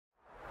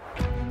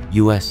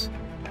US,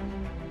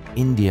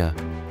 India,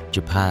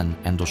 Japan,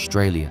 and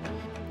Australia.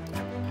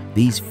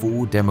 These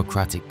 4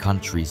 democratic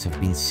countries have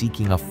been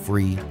seeking a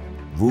free,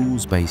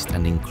 rules-based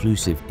and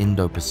inclusive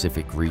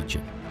Indo-Pacific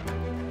region.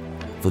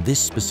 For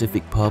this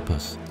specific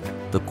purpose,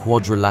 the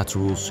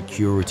Quadrilateral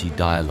Security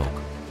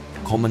Dialogue,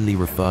 commonly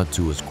referred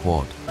to as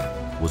Quad,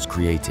 was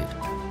created.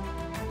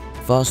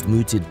 First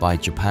mooted by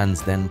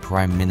Japan's then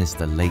Prime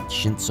Minister late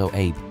Shinzo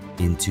Abe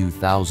in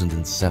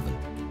 2007.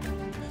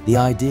 The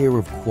idea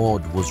of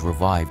Quad was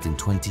revived in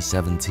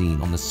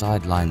 2017 on the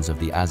sidelines of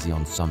the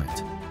ASEAN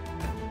Summit.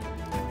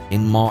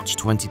 In March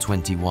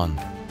 2021,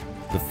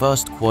 the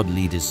first Quad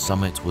Leaders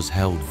Summit was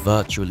held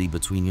virtually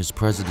between US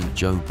President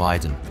Joe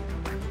Biden,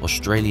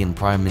 Australian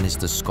Prime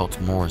Minister Scott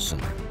Morrison,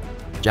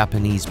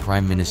 Japanese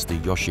Prime Minister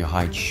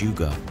Yoshihide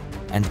Suga,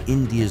 and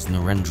India's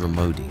Narendra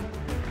Modi.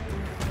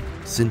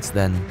 Since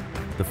then,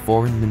 the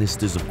foreign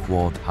ministers of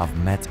Quad have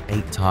met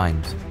 8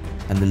 times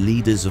and the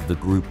leaders of the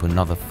group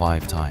another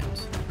 5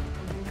 times.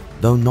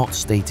 Though not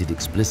stated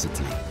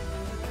explicitly,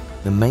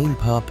 the main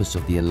purpose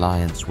of the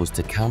alliance was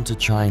to counter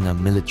China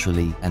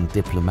militarily and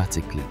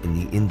diplomatically in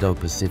the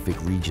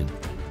Indo-Pacific region,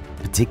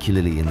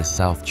 particularly in the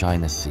South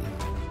China Sea.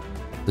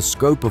 The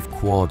scope of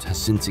Quad has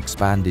since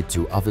expanded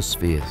to other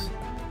spheres: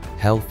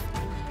 health,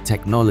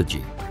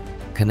 technology,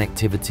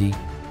 connectivity,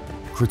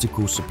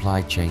 critical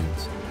supply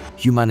chains,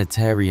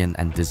 humanitarian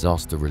and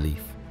disaster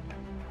relief.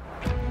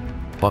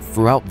 But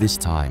throughout this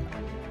time,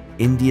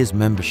 India's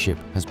membership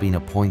has been a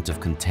point of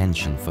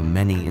contention for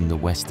many in the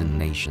Western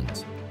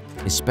nations,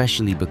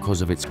 especially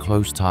because of its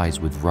close ties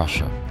with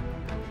Russia.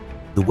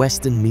 The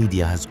Western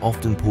media has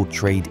often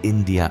portrayed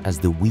India as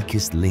the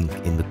weakest link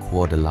in the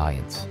Quad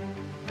alliance.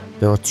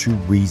 There are 2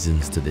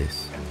 reasons to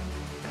this.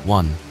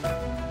 1.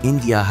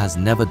 India has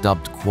never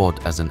dubbed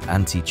Quad as an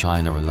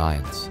anti-China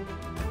alliance,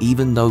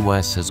 even though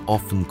US has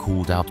often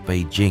called out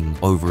Beijing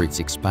over its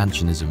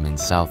expansionism in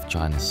South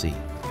China Sea.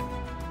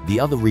 The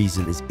other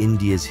reason is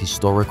India's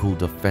historical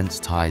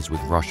defense ties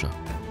with Russia.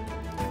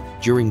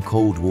 During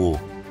Cold War,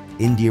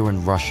 India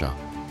and Russia,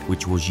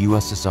 which was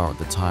USSR at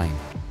the time,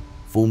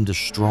 formed a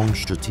strong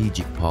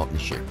strategic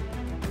partnership.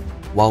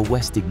 While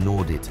West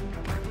ignored it,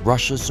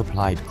 Russia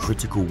supplied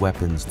critical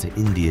weapons to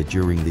India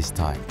during this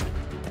time.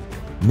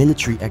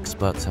 Military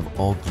experts have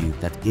argued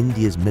that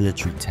India's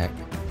military tech,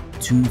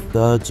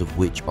 2/3 of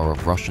which are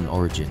of Russian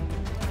origin,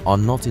 are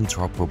not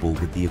interoperable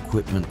with the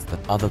equipment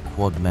that other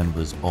Quad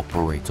members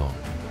operate on.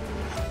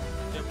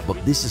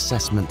 But this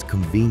assessment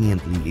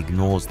conveniently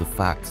ignores the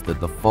fact that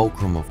the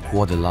fulcrum of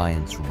Quad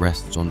alliance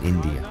rests on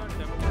India.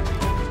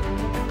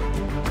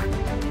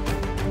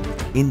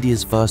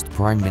 India's first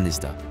Prime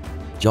Minister,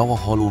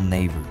 Jawaharlal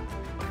Nehru,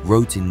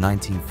 wrote in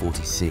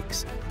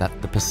 1946 that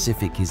the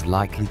Pacific is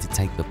likely to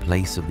take the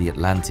place of the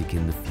Atlantic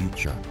in the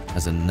future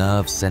as a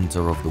nerve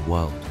center of the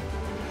world.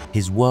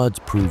 His words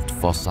proved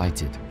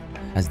far-sighted,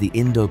 as the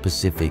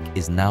Indo-Pacific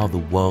is now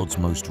the world's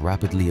most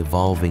rapidly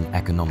evolving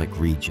economic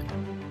region.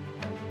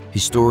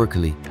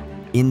 Historically,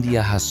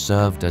 India has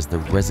served as the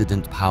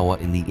resident power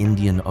in the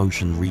Indian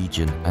Ocean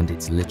region and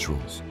its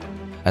littorals,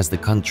 as the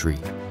country,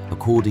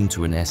 according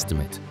to an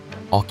estimate,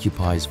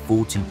 occupies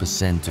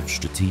 40% of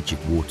strategic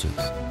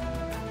waters.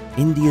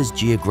 India's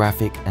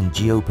geographic and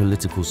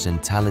geopolitical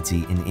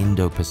centrality in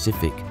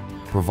Indo-Pacific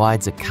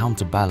provides a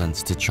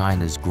counterbalance to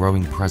China's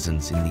growing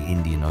presence in the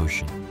Indian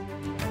Ocean.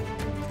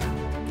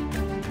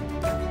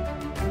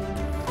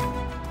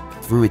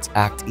 Through its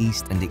Act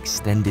East and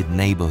extended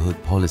neighborhood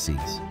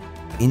policies,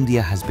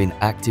 India has been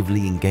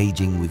actively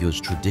engaging with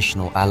its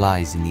traditional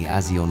allies in the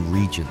ASEAN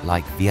region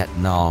like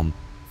Vietnam,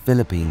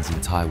 Philippines,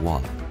 and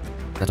Taiwan,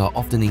 that are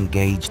often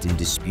engaged in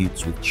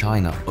disputes with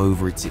China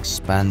over its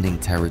expanding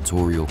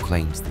territorial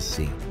claims to the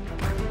sea.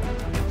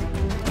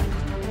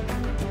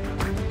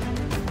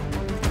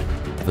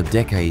 For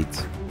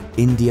decades,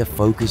 India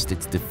focused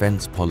its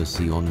defense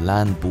policy on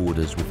land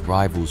borders with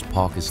rivals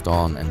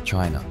Pakistan and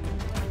China.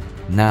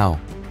 Now,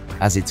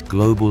 as its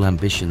global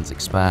ambitions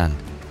expand,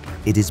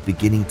 it is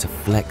beginning to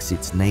flex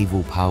its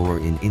naval power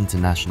in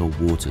international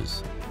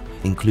waters,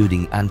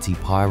 including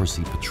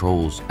anti-piracy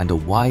patrols and a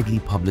widely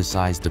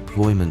publicized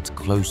deployment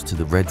close to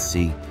the Red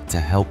Sea to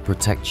help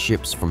protect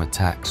ships from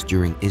attacks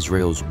during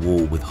Israel's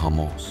war with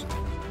Hamas.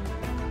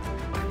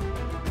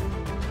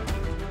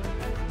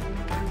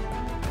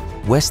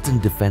 Western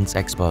defense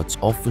experts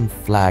often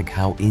flag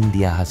how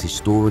India has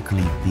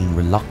historically been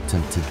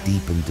reluctant to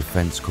deepen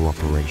defense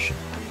cooperation.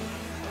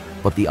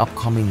 But the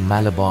upcoming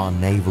Malabar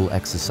naval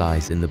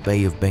exercise in the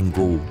Bay of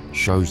Bengal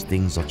shows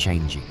things are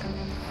changing.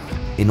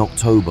 In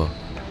October,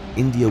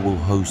 India will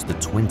host the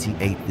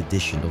 28th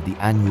edition of the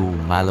annual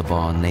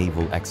Malabar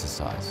Naval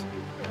Exercise.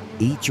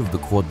 Each of the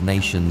Quad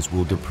nations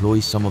will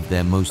deploy some of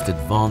their most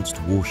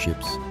advanced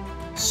warships,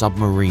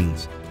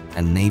 submarines,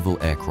 and naval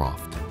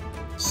aircraft,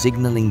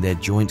 signaling their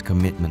joint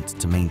commitment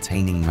to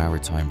maintaining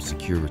maritime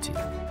security.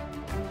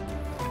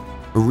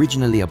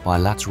 Originally a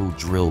bilateral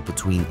drill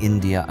between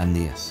India and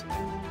the US,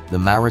 the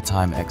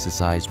maritime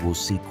exercise will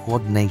see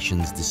Quad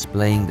nations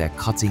displaying their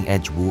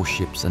cutting-edge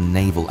warships and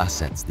naval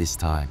assets this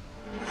time.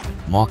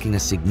 marking a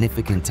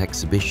significant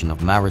exhibition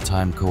of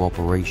maritime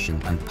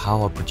cooperation and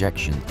power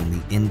projection in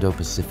the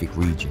Indo-Pacific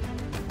region.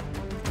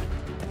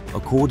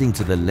 According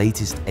to the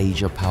latest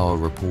Asia Power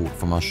report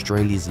from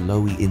Australia's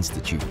Lowy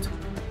Institute,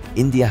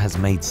 India has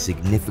made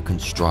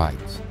significant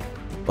strides,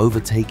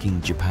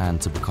 overtaking Japan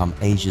to become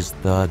Asia's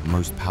third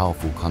most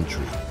powerful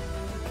country.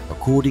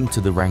 According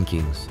to the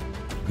rankings,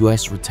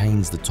 US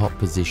retains the top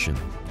position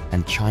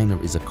and China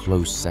is a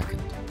close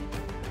second.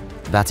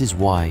 That is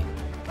why,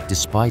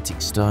 despite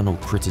external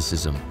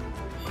criticism,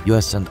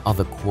 US and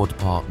other Quad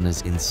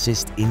partners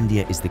insist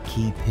India is the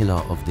key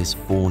pillar of this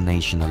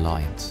four-nation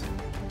alliance.